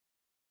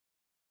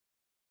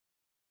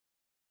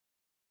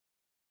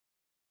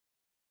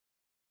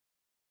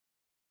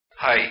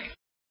Hi,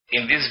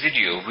 in this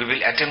video we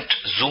will attempt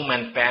zoom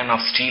and pan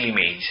of still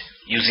image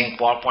using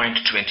PowerPoint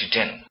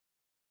 2010.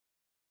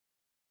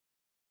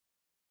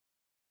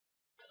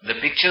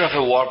 The picture of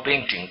a war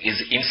painting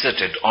is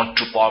inserted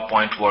onto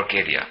PowerPoint work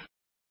area.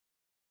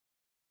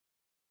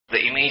 The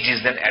image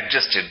is then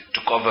adjusted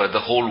to cover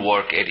the whole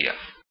work area.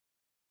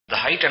 The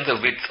height and the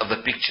width of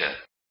the picture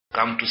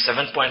come to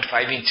 7.5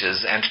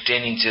 inches and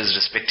 10 inches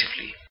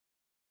respectively.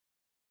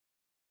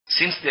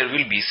 Since there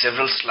will be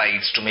several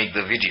slides to make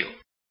the video,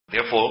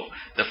 therefore,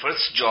 the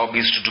first job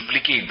is to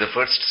duplicate the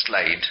first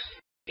slide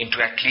into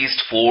at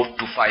least 4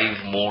 to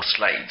 5 more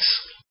slides.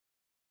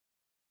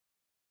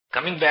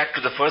 Coming back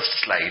to the first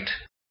slide,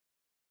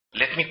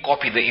 let me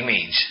copy the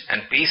image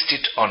and paste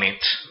it on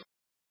it.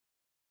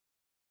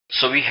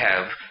 So we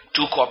have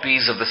 2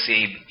 copies of the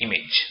same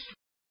image.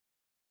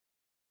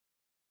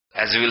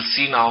 As you will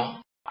see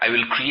now, I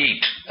will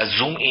create a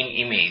zoom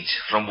in image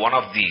from one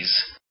of these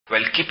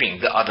while keeping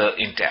the other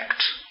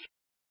intact.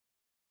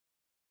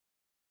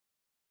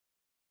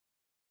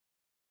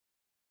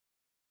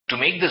 To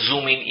make the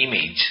zoom in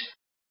image,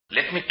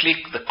 let me click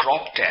the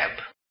crop tab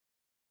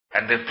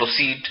and then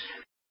proceed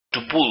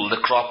to pull the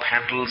crop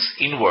handles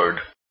inward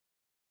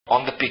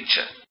on the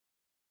picture.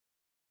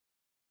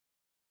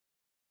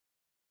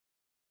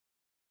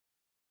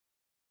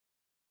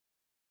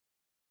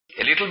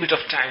 A little bit of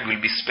time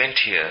will be spent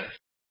here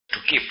to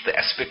keep the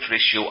aspect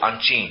ratio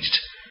unchanged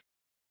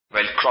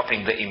while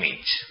cropping the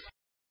image.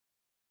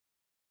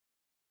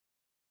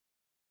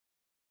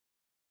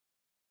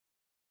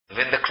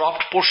 When the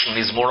cropped portion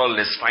is more or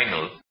less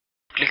final,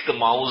 click the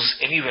mouse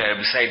anywhere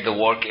beside the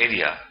work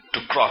area to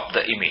crop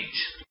the image.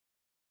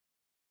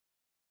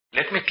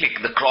 Let me click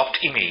the cropped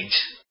image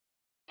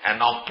and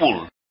now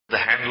pull the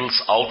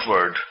handles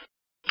outward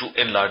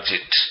to enlarge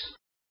it.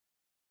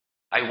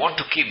 I want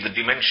to keep the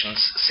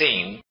dimensions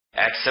same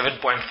at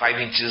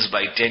 7.5 inches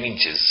by 10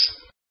 inches,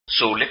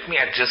 so let me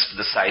adjust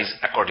the size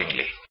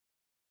accordingly.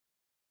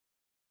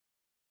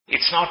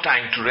 It's now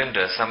time to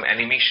render some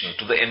animation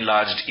to the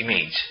enlarged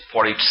image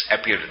for its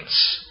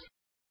appearance.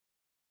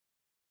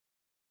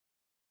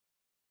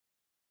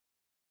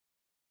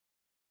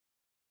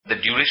 The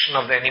duration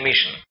of the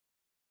animation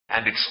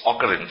and its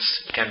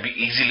occurrence can be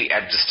easily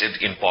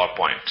adjusted in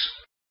PowerPoint.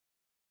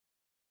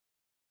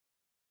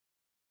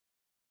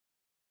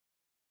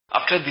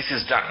 After this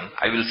is done,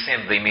 I will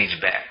send the image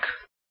back.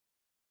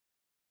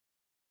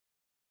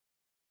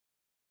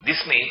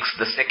 This makes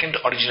the second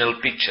original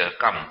picture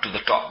come to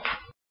the top.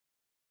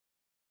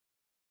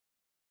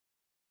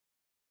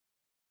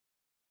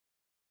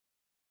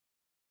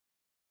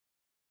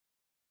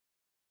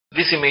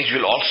 This image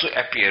will also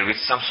appear with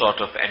some sort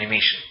of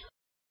animation.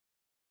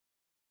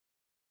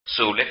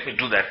 So let me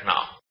do that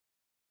now.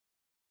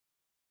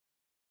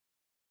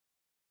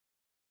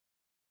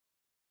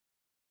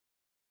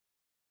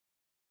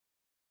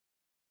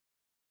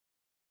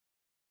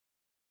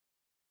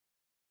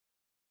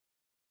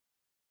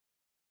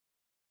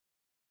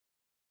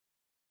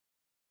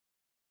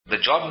 The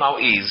job now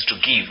is to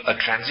give a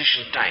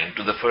transition time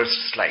to the first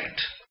slide,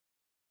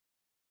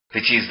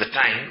 which is the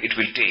time it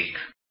will take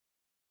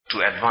to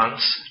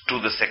advance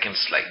to the second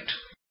slide.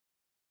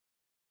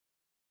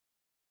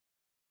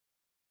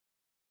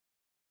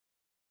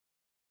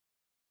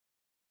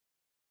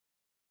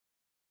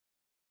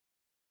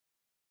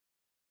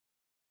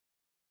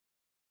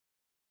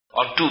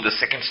 On to the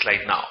second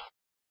slide now.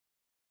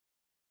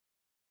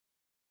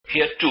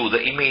 Here too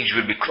the image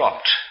will be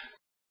cropped,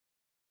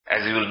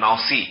 as you will now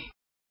see,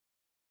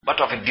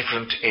 but of a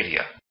different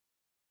area.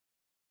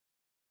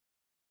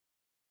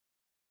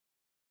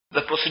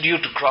 The procedure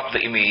to crop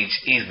the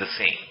image is the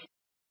same.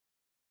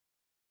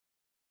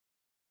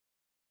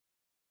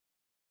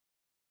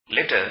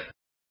 Later,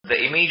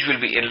 the image will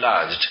be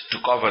enlarged to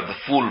cover the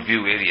full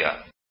view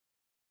area.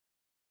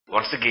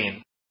 Once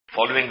again,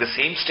 following the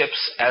same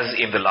steps as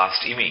in the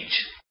last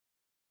image.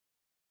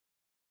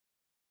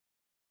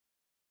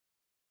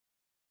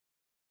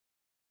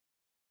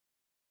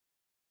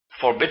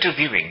 For better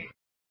viewing,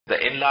 the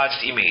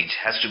enlarged image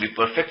has to be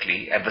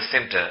perfectly at the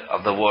center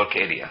of the work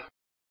area.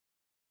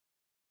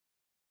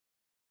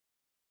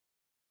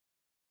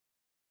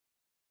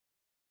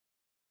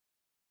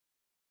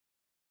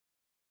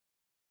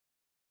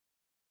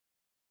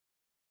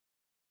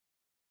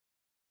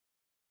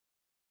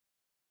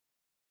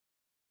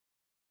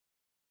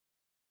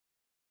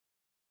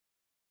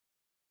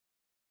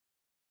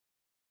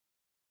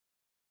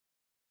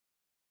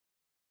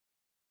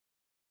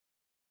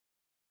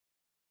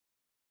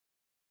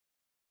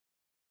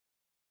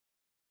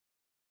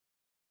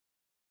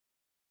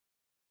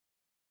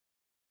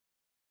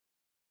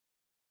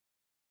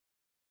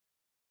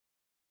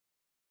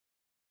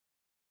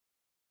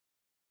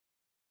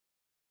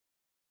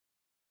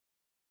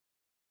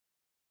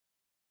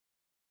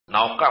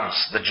 Now comes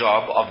the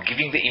job of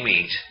giving the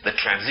image the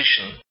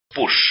transition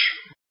push.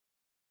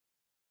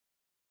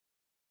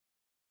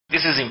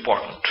 This is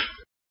important.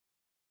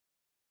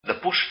 The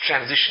push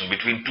transition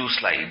between 2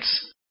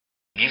 slides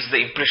gives the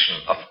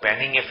impression of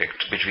panning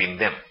effect between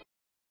them.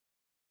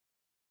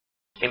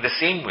 In the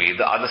same way,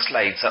 the other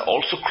slides are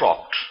also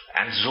cropped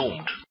and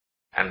zoomed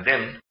and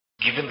then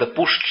given the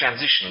push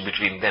transition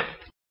between them.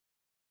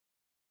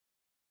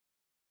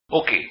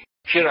 Okay,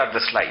 here are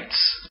the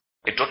slides,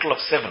 a total of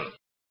 7,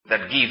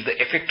 that give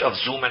the effect of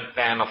zoom and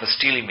pan of a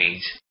still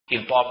image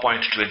in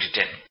PowerPoint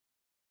 2010.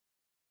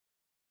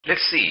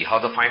 Let's see how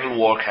the final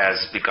work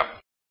has become.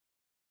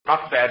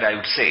 Not bad, I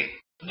would say,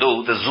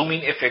 though the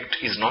zoom-in effect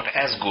is not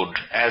as good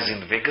as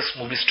in Vegas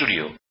Movie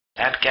Studio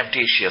and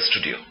Camtasia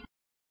Studio.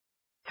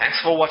 Thanks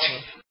for watching.